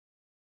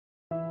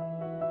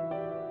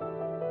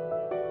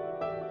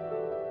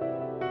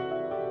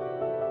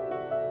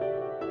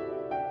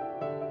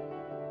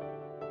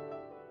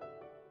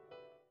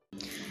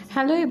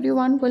Hello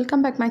everyone, welcome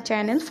back my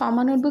channel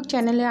Pharma notebook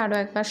চ্যানেলে আরও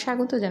একবার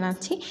স্বাগত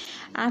জানাচ্ছি।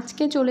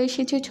 আজকে চলে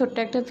এসেছি ছোট্ট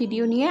একটা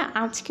ভিডিও নিয়ে।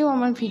 আজকেও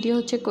আমার ভিডিও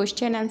হচ্ছে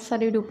কোয়েশ্চেন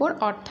অ্যান্সারের উপর,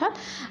 অর্থাৎ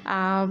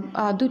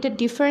দুইটা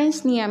ডিফারেন্স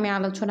নিয়ে আমি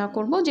আলোচনা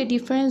করব। যে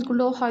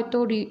ডিফারেন্সগুলো হয়তো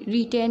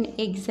written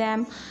exam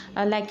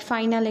like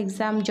final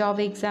exam, job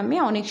এক্সামে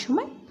অনেক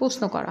সময়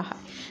প্রশ্ন করা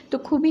হয়। তো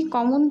খুবই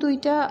কমন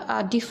দুইটা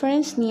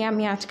ডিফারেন্স নিয়ে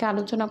আমি আজকে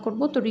আলোচনা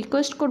করব। তো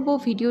রিকোয়েস্ট করব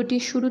ভিডিওটি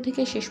শুরু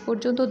থেকে শেষ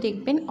পর্যন্ত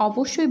দেখবেন,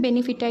 অবশ্যই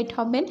বেনিফিটাইড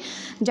হবেন।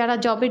 যারা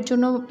জবের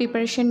জন্য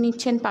প্রিপারেশন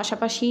নিচ্ছেন,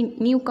 পাশাপাশি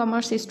নিউ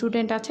কামার্স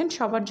স্টুডেন্ট আছেন,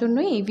 সবার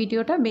জন্যই এই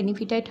ভিডিওটা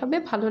বেনিফিটাইড হবে।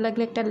 ভালো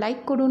লাগলে একটা লাইক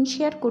করুন,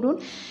 শেয়ার করুন,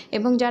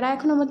 এবং যারা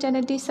এখনও আমার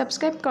চ্যানেলটি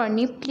সাবস্ক্রাইব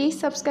করেননি প্লিজ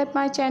সাবস্ক্রাইব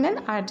মাই চ্যানেল।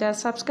 আর যারা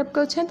সাবস্ক্রাইব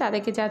করেছেন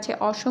তাদেরকে যাচ্ছে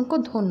অসংখ্য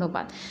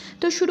ধন্যবাদ।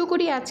 তো শুরু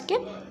করি আজকে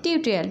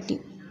টিউটোরিয়ালটি।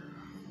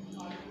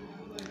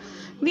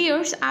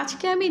 ভিউয়ার্স,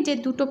 আজকে আমি যে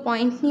দুটো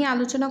পয়েন্ট নিয়ে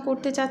আলোচনা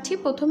করতে চাচ্ছি,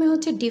 প্রথমে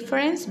হচ্ছে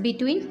difference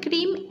between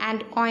cream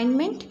and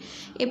ointment,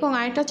 এবং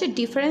আরেকটা হচ্ছে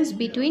difference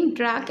between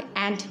drug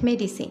and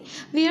medicine.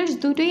 Viewers,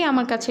 দুটোই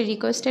আমার কাছে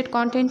রিকোয়েস্টেড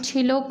কন্টেন্ট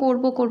ছিল,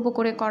 করব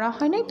করে করা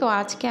হয় নাই। তো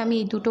আজকে আমি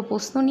এই দুটো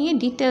প্রশ্ন নিয়ে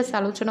ডিটেলস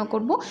আলোচনা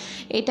করব।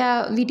 এটা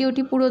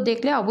ভিডিওটি পুরো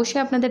দেখলে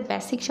অবশ্যই আপনাদের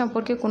বেসিক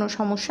সম্পর্কে কোনো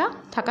সমস্যা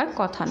থাকার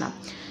কথা না।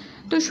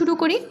 তো শুরু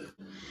করি।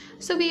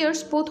 সো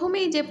ভিউয়ার্স,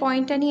 প্রথমেই যে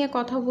পয়েন্টটা নিয়ে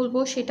কথা বলবো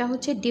সেটা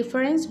হচ্ছে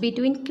difference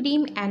between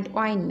cream and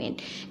ointment.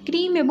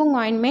 Cream এবং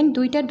অয়েনমেন্ট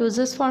দুইটা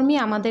ডোজেস ফর্মই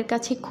আমাদের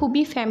কাছে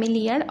খুবই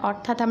ফ্যামিলিয়ার,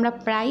 অর্থাৎ আমরা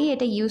প্রায়ই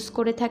এটা ইউজ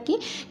করে থাকি।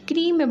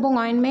 ক্রিম এবং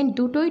অয়েনমেন্ট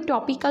দুটোই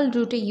টপিক্যাল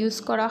রুটে ইউজ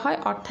করা হয়,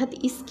 অর্থাৎ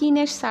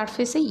স্কিনের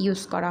সারফেসে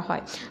ইউজ করা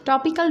হয়।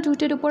 টপিক্যাল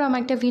রুটের উপর আমার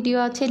একটা ভিডিও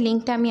আছে,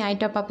 লিঙ্কটা আমি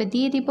আইটপ আপে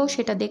দিয়ে দিব,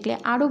 সেটা দেখলে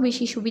আরও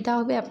বেশি সুবিধা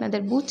হবে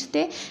আপনাদের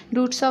বুঝতে।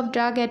 রুটস অফ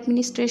ড্রাগ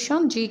অ্যাডমিনিস্ট্রেশন,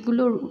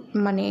 যেগুলো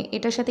মানে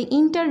এটার সাথে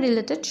ইন্টার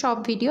রিলেটেড সব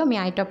ভিডিও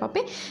আমি আইটপ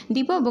আপে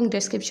দিব, এবং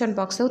ডেসক্রিপশন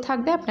বক্সেও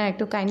থাকবে, আপনারা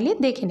একটু কাইন্ডলি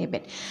দেখে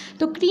নেবেন।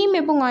 তো ক্রিম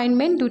এবং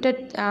অয়েনমেন্ট দুটা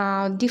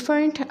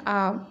ডিফারেন্ট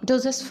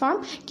ডোজেস ফর্ম,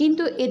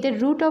 কিন্তু এদের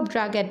root of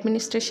drug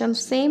administration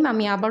same.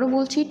 আমি আবারও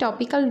বলছি,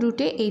 টপিক্যাল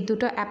রুটে এই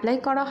দুটো অ্যাপ্লাই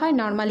করা হয়,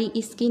 নর্মালি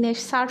স্কিনের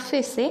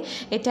সারফেসে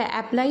এটা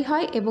অ্যাপ্লাই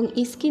হয়, এবং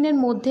স্কিনের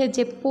মধ্যে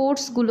যে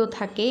পোর্সগুলো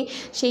থাকে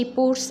সেই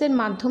পোর্সের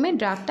মাধ্যমে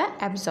ড্রাগটা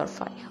অ্যাবজর্ব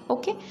হয়।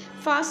 ওকে,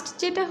 ফার্স্ট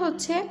যেটা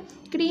হচ্ছে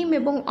ক্রিম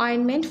এবং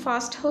অয়েনমেন্ট।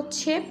 ফার্স্ট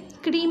হচ্ছে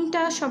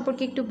ক্রিমটা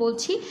সম্পর্কে একটু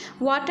বলছি।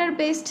 Water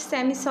based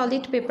semi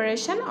solid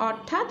preparation,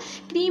 অর্থাৎ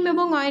ক্রিম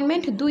এবং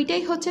অয়েনমেন্ট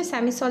দুইটাই হচ্ছে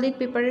সেমি সলিড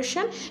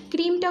প্রিপারেশন।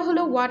 ক্রিমটা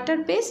হলো ওয়াটার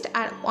বেসড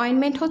আর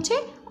অয়েনমেন্ট হচ্ছে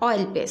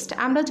অয়েল বেসড।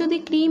 আমরা যদি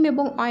ক্রিম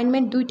এবং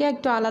অয়েনমেন্ট দুইটা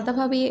একটু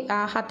আলাদাভাবে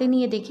হাতে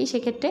নিয়ে দেখি,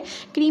 সেক্ষেত্রে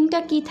ক্রিমটা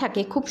কি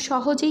থাকে, খুব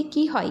সহজেই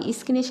কি হয়,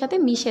 স্কিনের সাথে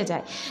মিশে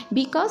যায়,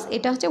 বিকজ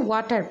এটা হচ্ছে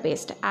ওয়াটার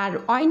বেসড। আর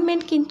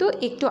অয়েনমেন্ট কিন্তু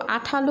একটু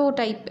আঠালো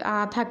টাইপ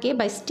থাকে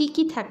বা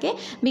স্টিকি থাকে,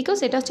 বিকজ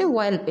এটা হচ্ছে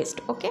অয়েল বেসড।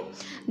 ওকে,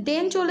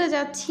 দেন চলে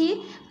যাচ্ছি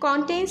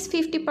কন্টেন্স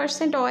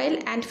 50% অয়েল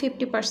অ্যান্ড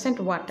 50%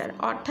 ওয়াটার,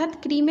 অর্থাৎ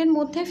ক্রিমের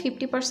মধ্যে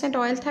 50%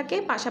 অয়েল থাকে,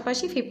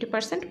 পাশাপাশি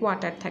 50%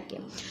 ওয়াটার থাকে।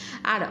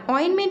 আর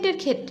অয়েনমেন্টের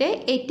ক্ষেত্রে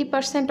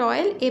 80%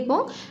 অয়েল এবং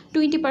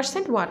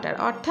 20% ওয়াটার,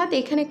 অর্থাৎ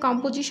এখানে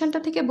কম্পোজিশনটা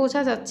থেকে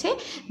বোঝা যাচ্ছে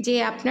যে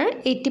আপনার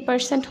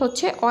 80%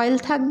 হচ্ছে অয়েল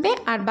থাকবে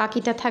আর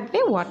বাকিটা থাকবে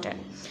ওয়াটার।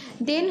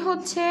 দেন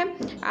হচ্ছে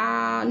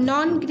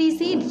নন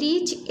গ্রিজি,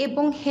 রিচ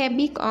এবং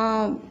হেভি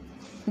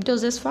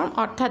ডোজেস ফর্ম,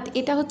 অর্থাৎ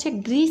এটা হচ্ছে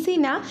গ্রিসি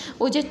না,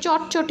 ওই যে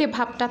চটচটে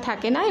ভাবটা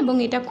থাকে না, এবং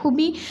এটা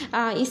খুবই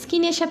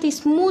স্কিনের সাথে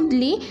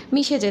স্মুথলি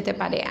মিশে যেতে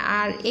পারে।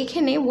 আর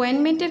এখানে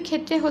অয়েনমেন্টের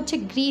ক্ষেত্রে হচ্ছে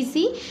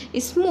গ্রিজি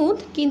স্মুথ,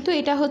 কিন্তু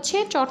এটা হচ্ছে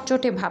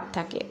চটচটে ভাব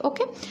থাকে।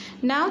 ওকে,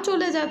 নাও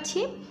চলে যাচ্ছি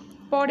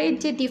পরের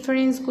যে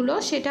ডিফারেন্সগুলো,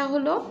 সেটা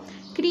হলো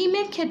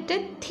ক্রিমের ক্ষেত্রে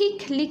থিক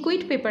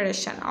লিকুইড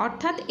প্রিপারেশান,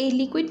 অর্থাৎ এই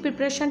লিকুইড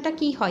প্রিপারেশানটা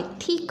কি হয়,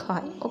 থিক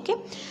হয়। ওকে,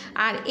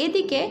 আর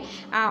এদিকে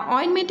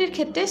অয়েনমেন্টের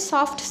ক্ষেত্রে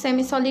সফট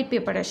সেমি সলিড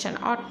প্রিপারেশান,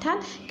 অর্থাৎ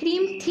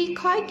ক্রিম থিক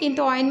হয়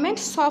কিন্তু ointment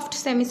soft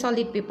semi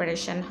solid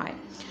preparation হয়।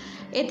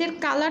 এদের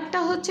কালারটা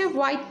হচ্ছে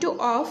হোয়াইট টু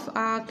অফ,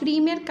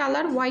 ক্রিমের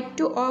colour white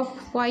two of,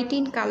 white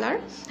in colour,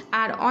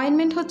 R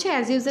ointment হচ্ছে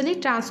অ্যাজ ইউজুয়ালি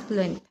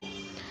ট্রান্সপ্লুয়েন্ট।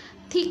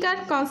 থিকার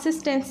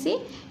কনসিস্টেন্সি,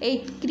 এই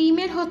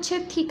ক্রিমের হচ্ছে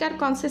থিকার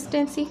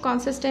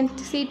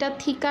কনসিস্টেন্সিটা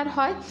থিকার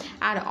হয়,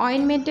 আর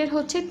অয়েনমেন্টের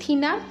হচ্ছে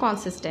থিনার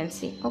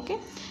কনসিস্টেন্সি। ওকে,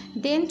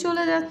 দেন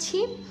চলে যাচ্ছি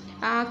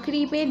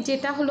ক্রিমের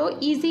যেটা হলো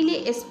ইজিলি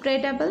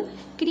স্প্রেডেবল।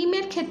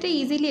 ক্রিমের ক্ষেত্রে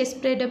ইজিলি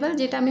স্প্রেডেবল,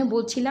 যেটা আমি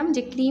বলছিলাম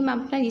যে ক্রিম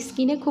আপনার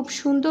স্কিনে খুব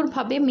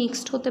সুন্দরভাবে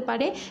মিক্সড হতে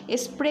পারে,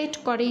 স্প্রেড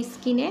করে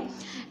স্কিনে।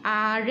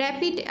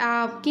 র্যাপিড,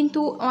 কিন্তু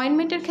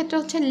অয়েনমেন্টের ক্ষেত্রে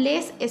হচ্ছে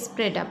লেস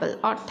স্প্রেডেবল,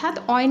 অর্থাৎ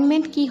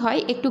অয়েনমেন্ট কি হয়,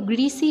 একটু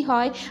গ্রিসি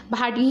হয়,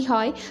 ভারী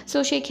হয়। সো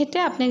সেক্ষেত্রে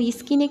আপনার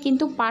স্কিনে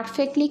কিন্তু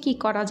পারফেক্টলি কি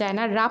করা যায়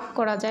না, রাব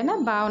করা যায় না,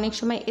 বা অনেক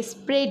সময়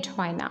স্প্রেড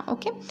হয় না।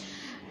 ওকে,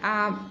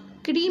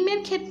 ক্রিমের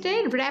ক্ষেত্রে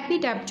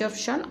র্যাপিড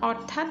অ্যাবজর্পশন,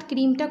 অর্থাৎ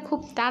ক্রিমটা খুব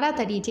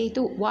তাড়াতাড়ি,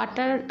 যেহেতু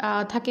ওয়াটার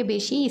থাকে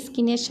বেশি,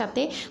 স্কিনের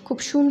সাথে খুব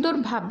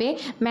সুন্দরভাবে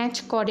ম্যাচ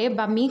করে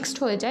বা মিক্সড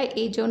হয়ে যায়,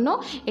 এই জন্য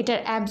এটার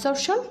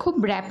অ্যাবজর্পশন খুব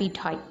র্যাপিড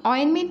হয়।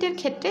 অয়েনমেন্টের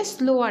ক্ষেত্রে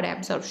স্লোয়ার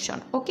অ্যাবজর্পশন।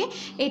 ওকে,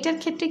 এটার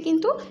ক্ষেত্রে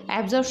কিন্তু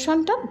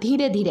অ্যাবজর্পশনটা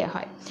ধীরে ধীরে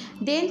হয়।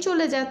 দেন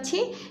চলে যাচ্ছি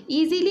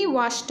ইজিলি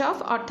ওয়াশড অফ,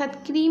 অর্থাৎ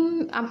ক্রিম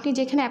আপনি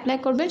যেখানে অ্যাপ্লাই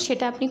করবেন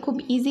সেটা আপনি খুব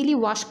ইজিলি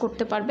ওয়াশ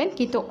করতে পারবেন,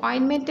 কিন্তু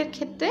অয়েনমেন্টের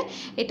ক্ষেত্রে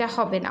এটা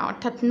হবে না,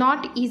 অর্থাৎ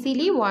নট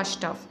ইজিলি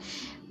ওয়াশড অফ।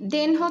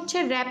 দেন হচ্ছে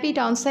rapid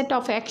onset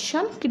of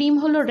action. Cream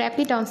হলো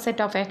র্যাপিড অনসেট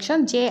অফ অ্যাকশন,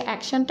 যে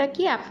অ্যাকশনটা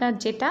কি আপনার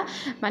যেটা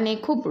মানে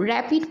খুব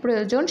র্যাপিড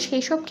প্রয়োজন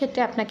সেই সব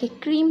ক্ষেত্রে আপনাকে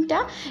ক্রিমটা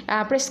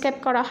প্রেসক্রাইব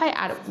করা হয়।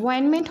 আর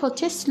অয়েনমেন্ট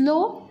হচ্ছে স্লো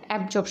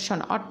অ্যাবজর্পশন,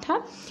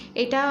 অর্থাৎ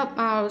এটা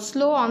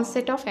স্লো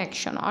অনসেট অফ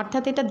অ্যাকশন,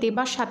 অর্থাৎ এটা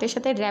দেবার সাথে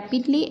সাথে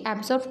র্যাপিডলি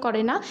অ্যাবজর্ভ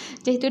করে না,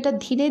 যেহেতু এটা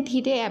ধীরে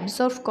ধীরে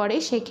অ্যাবজর্ভ করে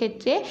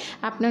সেক্ষেত্রে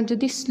আপনার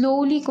যদি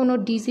স্লোলি কোনো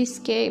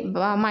ডিজিজকে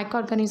বা মাইক্রো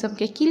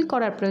অর্গানিজমকে কিল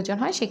করার প্রয়োজন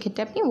হয়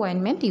সেক্ষেত্রে আপনি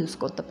অয়েনমেন্ট ইউজ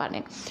করতে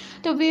পারেন।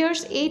 তো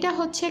ভিউয়ার্স, এইটা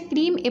হচ্ছে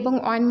ক্রিম এবং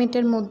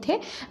অয়েনমেন্টের মধ্যে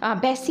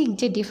বেসিক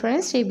যে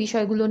ডিফারেন্স সেই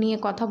বিষয়গুলো নিয়ে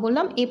কথা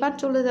বললাম। এবার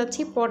চলে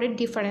যাচ্ছি পরের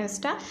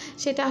ডিফারেন্সটা,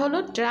 সেটা হলো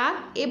ড্রাগ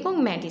এবং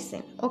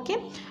মেডিসিন। ওকে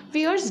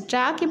ভিউয়ার্স,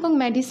 ড্রাগ এবং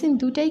মেডিসিন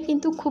দুটাই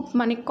কিন্তু খুব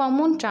মানে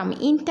common term,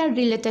 inter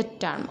related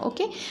term.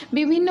 ওকে,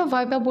 বিভিন্ন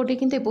ভাইবা বোর্ডে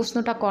কিন্তু এই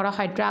প্রশ্নটা করা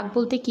হয়, ড্রাগ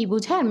বলতে কী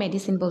বোঝায় আর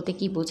মেডিসিন বলতে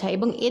কী বোঝায়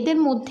এবং এদের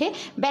মধ্যে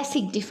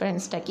বেসিক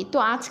ডিফারেন্সটা কী। তো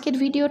আজকের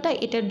ভিডিওটা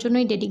এটার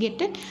জন্যই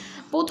ডেডিকেটেড।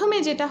 প্রথমে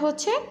যেটা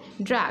হচ্ছে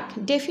ড্রাগ,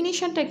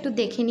 ডেফিনিশনটা একটু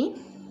দেখে নিই।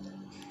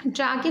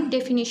 ড্রাগের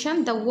definition,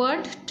 the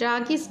word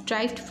drug is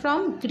ড্রাইভড from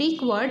Greek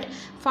word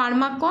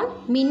ফার্মাকন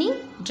meaning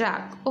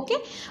drug. ওকে,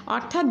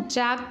 অর্থাৎ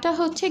ড্রাগটা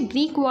হচ্ছে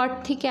গ্রিক ওয়ার্ড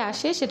থেকে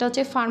আসে, সেটা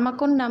হচ্ছে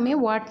ফার্মাকন নামে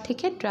ওয়ার্ড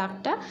থেকে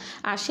ড্রাগটা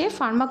আসে।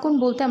 ফার্মাকন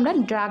বলতে আমরা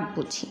ড্রাগ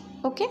বুঝি।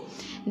 ওকে,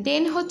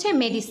 দেন হচ্ছে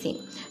medicine,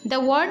 the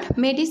word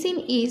medicine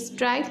is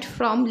ড্রাইভড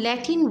from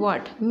Latin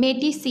word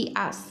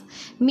মেডিসিয়াস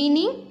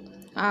meaning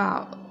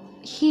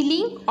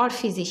healing or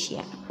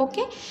physician.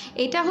 ওকে,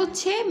 এটা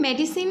হচ্ছে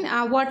মেডিসিন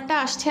ওয়ার্ডটা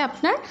আসছে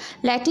আপনার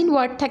ল্যাটিন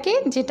ওয়ার্ড থেকে,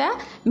 যেটা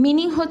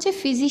মিনিং হচ্ছে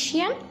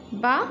ফিজিশিয়ান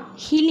বা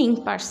হিলিং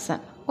পারসন।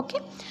 ওকে,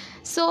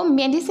 সো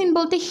মেডিসিন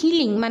বলতে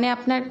হিলিং মানে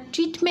আপনার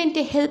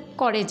ট্রিটমেন্টে হেল্প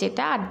করে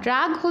যেটা, আর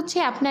ড্রাগ হচ্ছে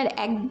আপনার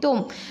একদম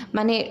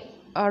মানে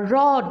র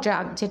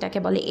ড্রাগ যেটাকে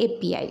বলে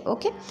এপিআই।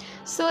 ওকে,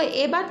 সো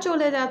এবার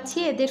চলে যাচ্ছি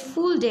এদের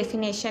ফুল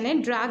ডেফিনেশনে।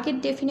 ড্রাগের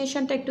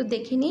ডেফিনেশনটা একটু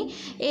দেখে নিই।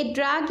 A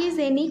drug is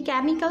any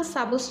chemical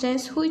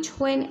substance which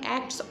when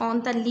acts on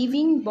the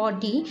living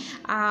body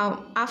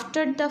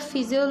after the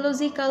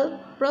physiological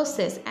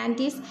process and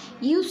is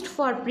used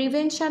for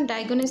prevention,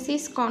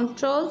 diagnosis,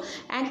 control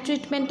and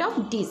treatment of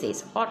disease।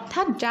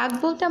 অর্থাৎ ড্রাগ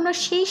বলতে আমরা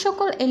সেই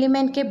সকল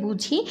এলিমেন্টকে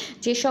বুঝি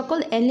যে সকল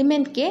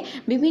এলিমেন্টকে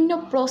বিভিন্ন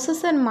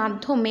প্রসেসের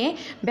মাধ্যমে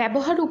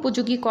ব্যবহার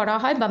উপযোগী করা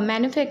হয় বা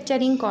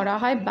ম্যানুফ্যাকচারিং করা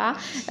হয় বা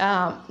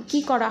কি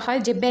করা হয়,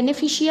 যে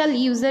বেনিফিশিয়াল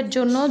ইউজের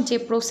জন্য যে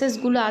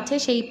প্রসেসগুলো আছে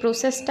সেই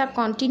প্রসেসটা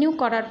কন্টিনিউ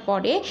করার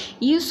পরে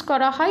ইউজ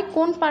করা হয়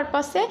কোন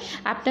পারপাসে,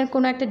 আপনার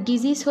কোনো একটা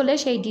ডিজিজ হলে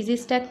সেই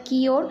ডিজিজটা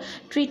কিওর,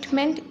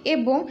 ট্রিটমেন্ট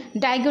এবং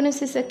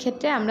ডায়াগনোসিসের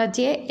ক্ষেত্রে আমরা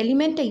যে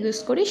এলিমেন্টটা ইউজ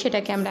করি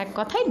সেটাকে আমরা এক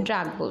কথায়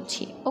ড্রাগ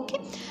বলছি। ওকে,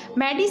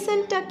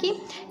 মেডিসিনটা কি?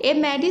 এ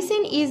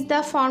medicine is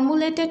the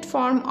formulated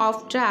form of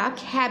drug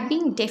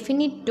having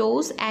definite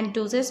dose and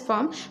doses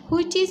form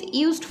which is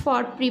used for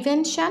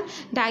prevention,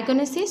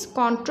 diagnosis,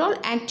 control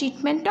and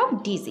treatment of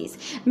disease.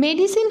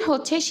 Medicine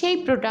হচ্ছে সেই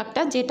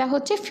প্রোডাক্টটা যেটা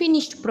হচ্ছে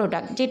ফিনিশড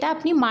প্রোডাক্ট, যেটা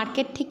আপনি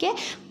মার্কেট থেকে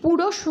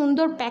পুরো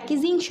সুন্দর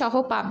প্যাকেজিং সহ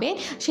পাবে,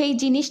 সেই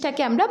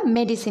জিনিসটাকে আমরা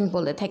মেডিসিন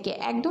বলে থাকি,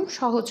 একদম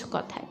সহজ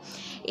কথায়।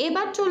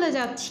 এবার চলে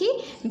যাচ্ছি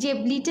যে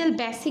লিটল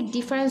বেসিক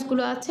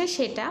ডিফারেন্সগুলো আছে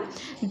সেটা।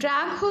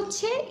 ড্রাগ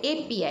হচ্ছে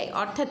এপিআই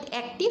অর্থাৎ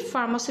অ্যাক্টিভ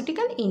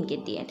ফার্মাসিউটিক্যাল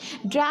ইনগ্রেডিয়েন্ট।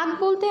 ড্রাগ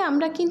বলতে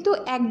আমরা কিন্তু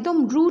একদম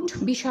রুট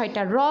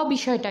বিষয়টা, র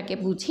বিষয়টাকে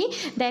বুঝি।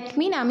 দ্যাট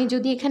মিন আমি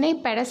যদি এখানে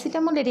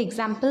প্যারাসিটামলের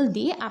এক্সাম্পল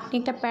দিই, আপনি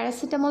একটা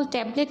প্যারাসিটামল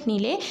ট্যাবলেট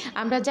নিলে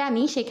আমরা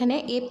জানি সেখানে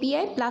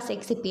এপিআই প্লাস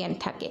এক্সিপিয়েন্ট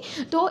থাকে।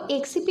 তো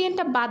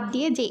এক্সিপিয়েন্টটা বাদ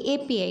দিয়ে যে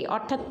এপিআই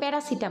অর্থাৎ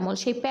প্যারাসিটামল,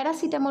 সেই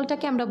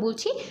প্যারাসিটামলটাকে আমরা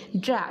বলছি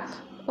ড্রাগ।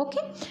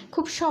 ওকে,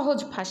 খুব সহজ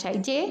ভাষায়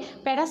যে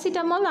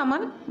প্যারাসিটামল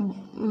আমার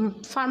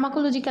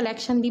ফার্মাকোলজিক্যাল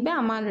অ্যাকশন দিবে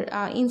আমার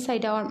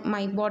ইনসাইড আওয়ার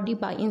মাই বডি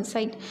বা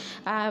ইনসাইড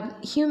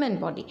হিউম্যান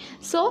বডি।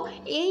 সো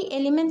এই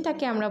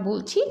এলিমেন্টটাকে আমরা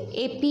বলছি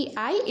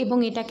এপিআই এবং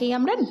এটাকেই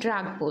আমরা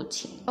ড্রাগ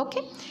বলছি।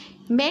 ওকে,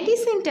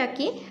 মেডিসিনটা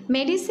কি?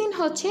 মেডিসিন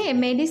হচ্ছে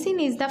medicine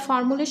is the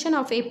formulation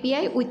of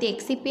API with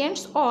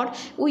এক্সিপিয়েন্টস or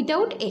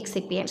without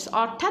এক্সিপিয়েন্টস।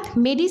 অর্থাৎ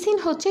মেডিসিন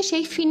হচ্ছে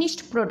সেই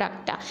ফিনিশড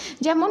প্রোডাক্টটা,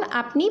 যেমন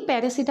আপনি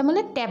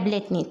প্যারাসিটামলের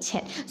ট্যাবলেট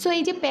নিচ্ছেন। সো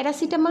এই যে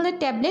প্যারাসিটামলের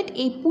ট্যাবলেট,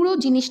 এই পুরো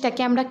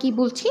জিনিসটাকে আমরা কি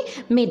বলছি?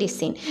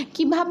 মেডিসিন।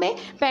 কিভাবে?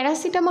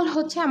 প্যারাসিটামল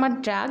হচ্ছে আমার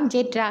ড্রাগ,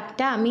 যে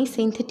ড্রাগটা আমি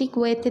সিনথেটিক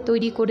ওয়েতে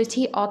তৈরি করেছি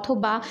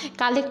অথবা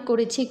কালেক্ট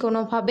করেছি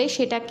কোনোভাবে,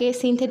 সেটাকে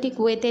সিনথেটিক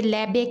ওয়েতে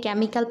ল্যাবে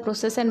কেমিক্যাল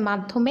প্রসেসের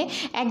মাধ্যমে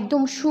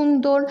একদম সুন্দর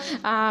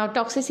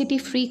টক্সিসিটি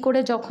ফ্রি করে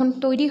যখন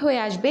তৈরি হয়ে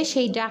আসবে,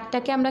 সেই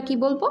ড্রাগটাকে আমরা কি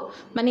বলবো?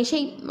 মানে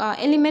সেই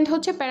এলিমেন্ট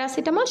হচ্ছে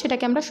প্যারাসিটামল,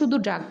 সেটাকে আমরা শুধু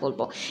ড্রাগ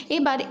বলবো।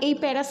 এবার এই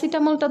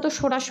প্যারাসিটামলটা তো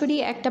সরাসরি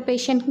একটা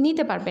পেশেন্ট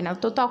নিতে পারবে না,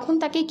 তো তখন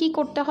তাকে কি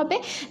করতে হবে?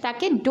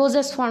 তাকে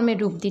ডোজেস ফর্মে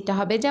রূপ দিতে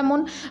হবে। যেমন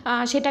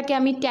সেটাকে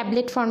আমি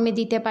ট্যাবলেট ফর্মে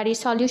দিতে পারি,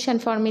 সলিউশন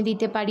ফর্মে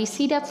দিতে পারি,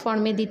 সিরাপ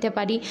ফর্মে দিতে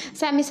পারি,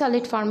 সেমি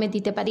সলিড ফর্মে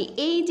দিতে পারি।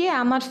 এই যে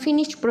আমার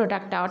ফিনিশড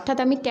প্রোডাক্টটা, অর্থাৎ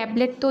আমি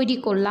ট্যাবলেট তৈরি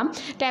করলাম,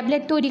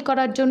 ট্যাবলেট তৈরি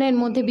করার জন্য এর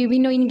মধ্যে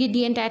বিভিন্ন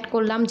ইনগ্রিডিয়েন্ট অ্যাড অ্যাড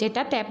করলাম,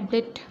 যেটা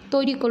ট্যাবলেট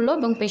তৈরি করলো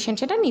এবং পেশেন্ট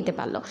সেটা নিতে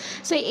পারলো।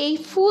 সো এই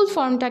ফুল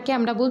ফর্মটাকে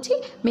আমরা বলছি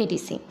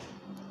মেডিসিন।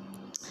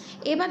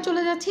 এবার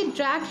চলে যাচ্ছি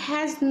drug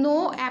has no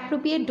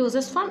appropriate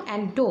doses form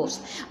and dose,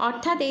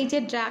 অর্থাৎ এই যে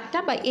ড্রাগটা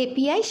বা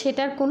এপিআই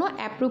সেটার কোনো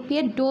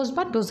অ্যাপ্রোপ্রিয়েট ডোজ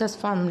বা ডোজেস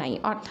ফর্ম নাই,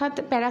 অর্থাৎ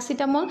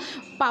প্যারাসিটামল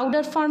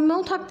পাউডার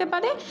ফর্মেও থাকতে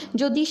পারে,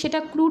 যদি সেটা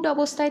ক্রুড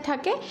অবস্থায়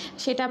থাকে,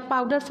 সেটা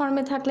পাউডার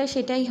ফর্মে থাকলে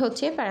সেটাই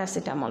হচ্ছে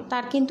প্যারাসিটামল,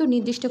 তার কিন্তু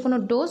নির্দিষ্ট কোনো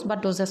ডোজ বা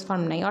ডোজেস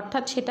ফর্ম নাই,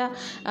 অর্থাৎ সেটা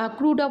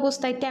ক্রুড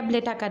অবস্থায়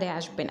ট্যাবলেট আকারে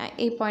আসবে না,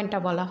 এই পয়েন্টটা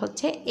বলা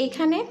হচ্ছে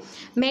এখানে।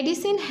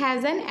 Medicine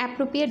has an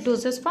appropriate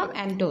doses form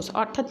and dose,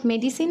 অর্থাৎ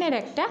মেডিসিনের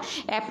একটা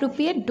অ্যাপ্রোপ্রিয়েট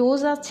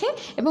ডোজ আছে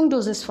এবং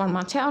ডোজেস ফর্ম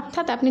আছে,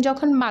 অর্থাৎ আপনি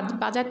যখন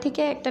বাজার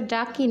থেকে একটা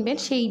ড্রাগ কিনবেন,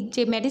 সেই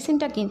যে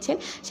মেডিসিনটা কিনছেন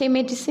সেই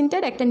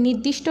মেডিসিনটার একটা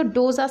নির্দিষ্ট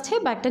ডোজ আছে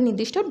বা একটা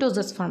নির্দিষ্ট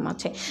ডোজেস ফর্ম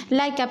আছে।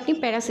 লাইক আপনি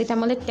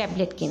প্যারাসিটামলের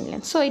ট্যাবলেট কিনলেন,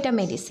 সো এটা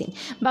মেডিসিন,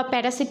 বা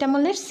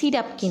প্যারাসিটামলের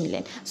সিরাপ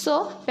কিনলেন, সো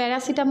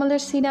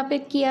প্যারাসিটামলের সিরাপে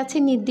কি আছে,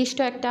 নির্দিষ্ট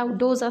একটা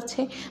ডোজ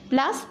আছে,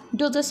 প্লাস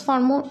ডোজেস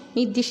ফর্মও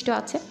নির্দিষ্ট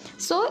আছে।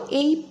 সো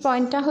এই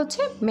পয়েন্টটা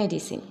হচ্ছে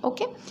মেডিসিন।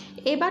 ওকে,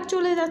 এবার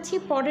চলে যাচ্ছি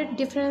পরের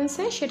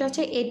ডিফারেন্সে, সেটা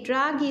হচ্ছে a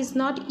drug is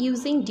not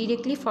using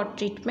directly for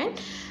treatment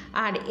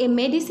R A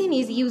medicine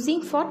is using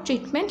for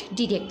treatment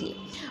directly.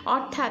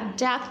 অর্থাৎ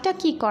ড্রাগটা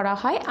কি করা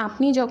হয়,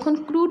 আপনি যখন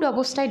ক্রুড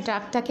অবস্থায়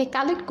ড্রাগটাকে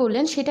কালেক্ট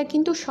করলেন, সেটা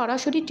কিন্তু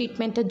সরাসরি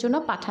ট্রিটমেন্টের জন্য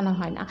পাঠানো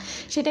হয় না,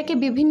 সেটাকে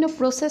বিভিন্ন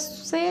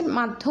প্রসেসের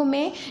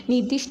মাধ্যমে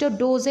নির্দিষ্ট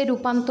ডোজে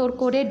রূপান্তর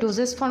করে,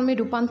 ডোজেস ফর্মে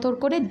রূপান্তর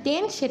করে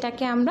দেন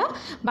সেটাকে আমরা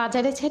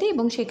বাজারে ছাড়ি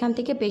এবং সেখান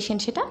থেকে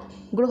পেশেন্ট সেটা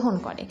গ্রহণ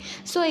করে।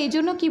 সো এই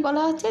জন্য কী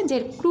বলা হচ্ছে যে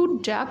ক্রুড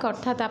ড্রাগ,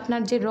 অর্থাৎ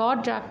আপনার যে র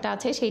ড্রাগটা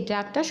আছে সেই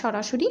ড্রাগটা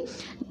সরাসরি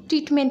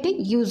ট্রিটমেন্টে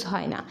ইউজ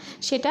হয় না,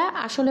 সেটা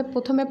আসলে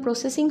প্রথমে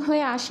প্রসেসিং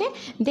হয়ে আসে,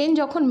 দেন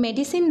যখন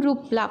মেডিসিন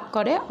রূপ লাভ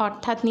করে,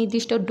 অর্থাৎ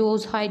নির্দিষ্ট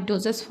ডোজ হয়,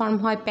 ডোজেস ফর্ম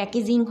হয়,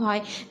 প্যাকেজিং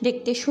হয়,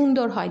 দেখতে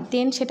সুন্দর হয়,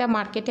 দেন সেটা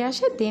মার্কেটে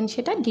আসে, দেন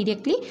সেটা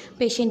ডিরেক্টলি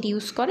পেশেন্ট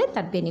ইউজ করে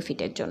তার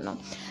বেনিফিটের জন্য।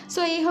 সো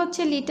এই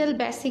হচ্ছে লিটল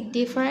বেসিক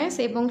ডিফারেন্স,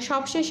 এবং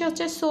সবশেষে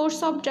হচ্ছে source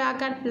of drug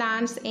R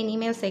plants,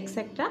 animals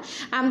etcetera.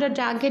 আমরা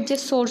ড্রাগের যে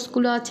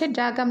সোর্সগুলো আছে,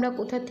 ড্রাগ আমরা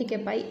কোথা থেকে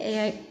পাই,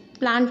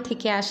 প্লান্ট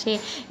থেকে আসে,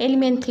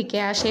 এলিমেন্ট থেকে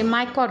আসে,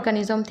 মাইক্রো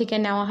অর্গানিজম থেকে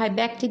নেওয়া হয়,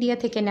 ব্যাকটেরিয়া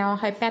থেকে নেওয়া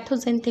হয়,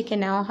 প্যাথোজেন থেকে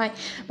নেওয়া হয়,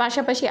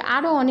 পাশাপাশি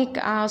আরও অনেক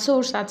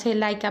সোর্স আছে,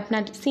 লাইক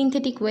আপনার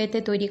সিনথেটিক ওয়েতে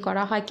তৈরি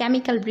করা হয়,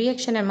 কেমিক্যাল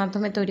রিয়াকশনের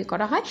মাধ্যমে তৈরি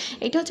করা হয়,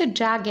 এটা হচ্ছে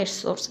ড্রাগের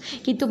সোর্স।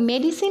 কিন্তু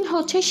মেডিসিন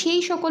হচ্ছে সেই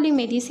সকলই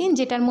মেডিসিন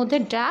যেটার মধ্যে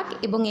ড্রাগ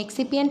এবং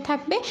এক্সিপিয়েন্ট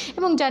থাকবে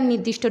এবং যার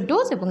নির্দিষ্ট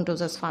ডোজ এবং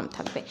ডোজেস ফর্ম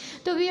থাকবে।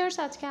 তো ভিউয়ার্স,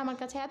 আজকে আমার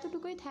কাছে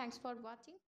এতটুকুই। Thanks for watching.